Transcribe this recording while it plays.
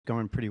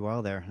going pretty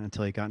well there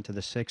until he got into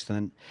the sixth. And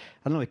then,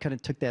 I don't know, he kind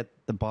of took that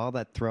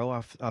throw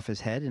off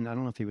his head. And I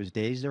don't know if he was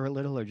dazed there a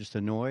little or just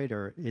annoyed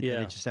and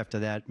Yeah. it just after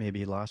that, maybe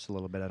he lost a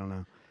little bit. I don't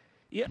know.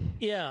 Yeah,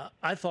 yeah.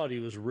 I thought he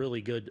was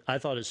really good. I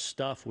thought his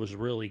stuff was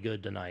really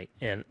good tonight,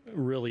 and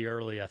really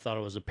early. I thought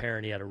it was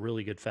apparent he had a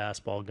really good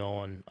fastball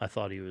going. I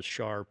thought he was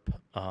sharp,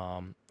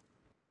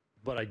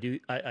 but I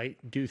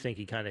do think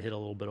he kind of hit a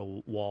little bit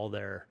of wall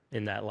there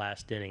in that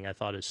last inning. I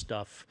thought his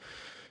stuff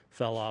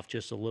fell off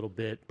just a little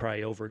bit,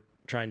 probably over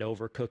trying to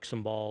overcook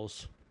some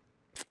balls.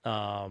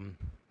 Um,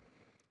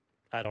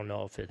 I don't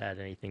know if it had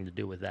anything to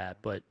do with that,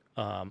 but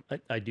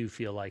I do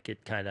feel like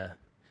it kind of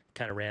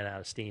ran out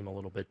of steam a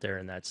little bit there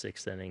in that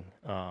sixth inning.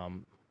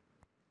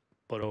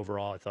 But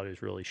overall, I thought he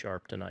was really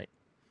sharp tonight.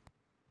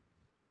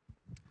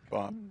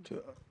 Bob,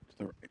 to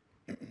the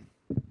right.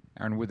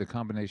 Aaron, with the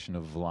combination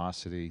of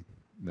velocity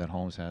that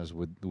Holmes has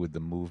with the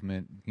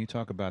movement, can you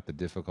talk about the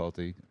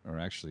difficulty, or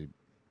actually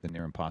the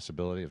near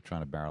impossibility, of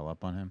trying to barrel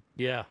up on him?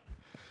 Yeah.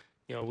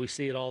 We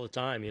see it all the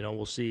time.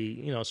 We'll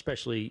see,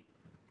 especially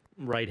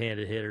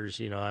right-handed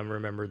hitters. I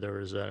remember there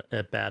was a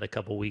at bat a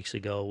couple weeks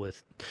ago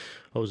with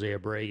Jose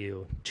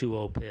Abreu,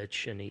 2-0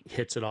 pitch, and he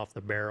hits it off the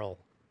barrel,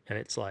 and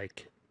it's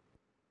like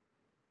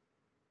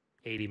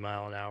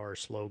 80-mile-an-hour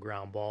slow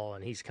ground ball,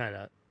 and he's kind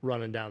of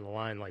running down the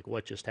line like,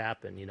 what just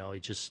happened? He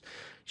just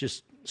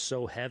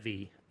so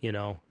heavy.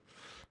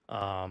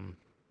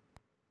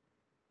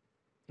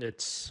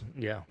 It's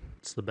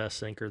the best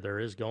sinker there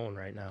is going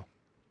right now.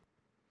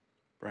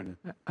 Brendan.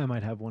 I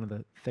might have one of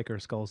the thicker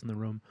skulls in the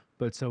room,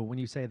 but so when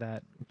you say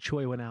that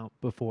Choi went out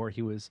before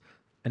he was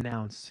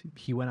announced,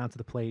 he went out to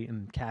the plate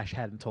and Cash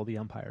hadn't told the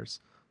umpires,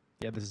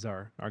 yeah, this is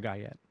our guy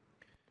yet.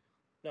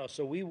 No,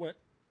 so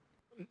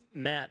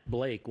Matt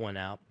Blake went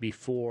out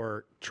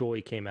before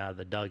Choi came out of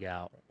the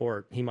dugout,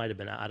 or he might have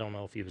been, I don't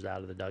know if he was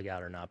out of the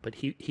dugout or not, but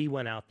he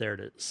went out there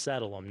to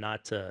settle him,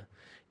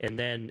 and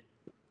then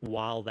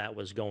while that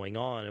was going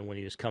on and when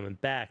he was coming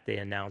back, they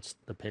announced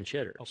the pinch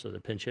hitter. So the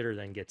pinch hitter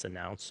then gets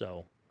announced,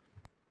 so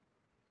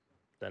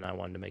then I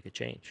wanted to make a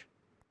change.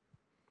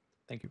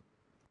 Thank you.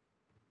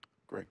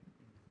 Great.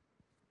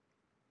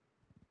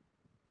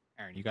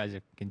 Aaron, you guys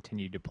have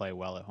continued to play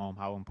well at home.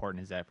 How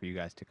important is that for you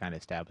guys to kind of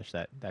establish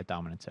that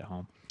dominance at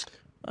home?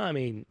 I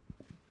mean,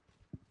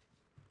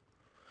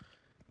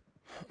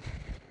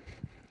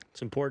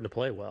 it's important to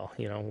play well.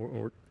 We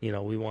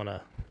want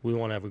to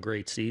have a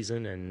great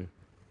season, and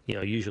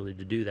usually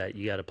to do that,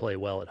 you got to play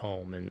well at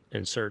home,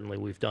 and certainly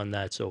we've done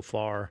that so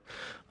far.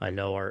 I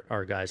know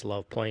our guys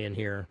love playing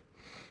here.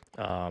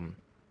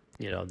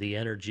 The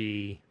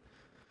energy.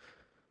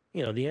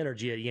 The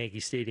energy at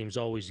Yankee Stadium is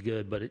always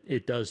good, but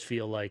it does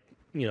feel like,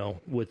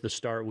 with the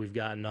start we've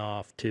gotten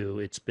off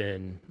to,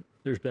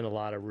 there's been a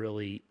lot of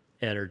really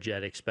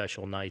energetic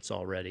special nights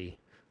already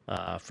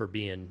for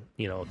being,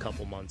 a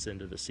couple months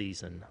into the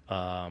season.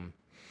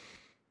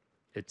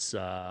 It's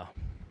a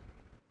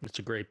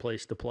great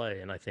place to play,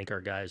 and I think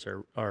our guys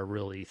are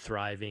really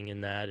thriving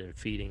in that and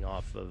feeding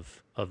off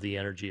of the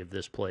energy of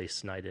this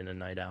place night in and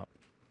night out.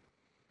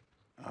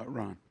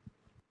 Ron.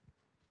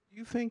 Do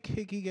you think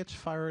Higgy gets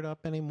fired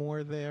up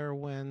anymore there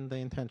when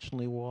they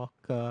intentionally walk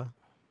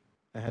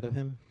ahead of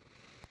him?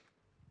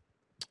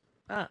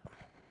 I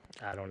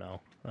don't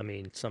know. I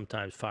mean,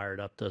 sometimes fired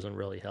up doesn't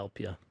really help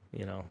you.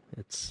 You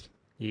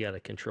got to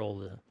control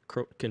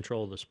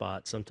the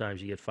spot.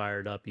 Sometimes you get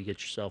fired up, you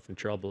get yourself in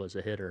trouble as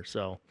a hitter.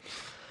 So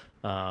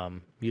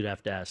you'd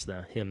have to ask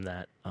him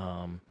that.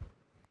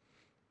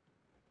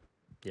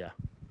 Yeah.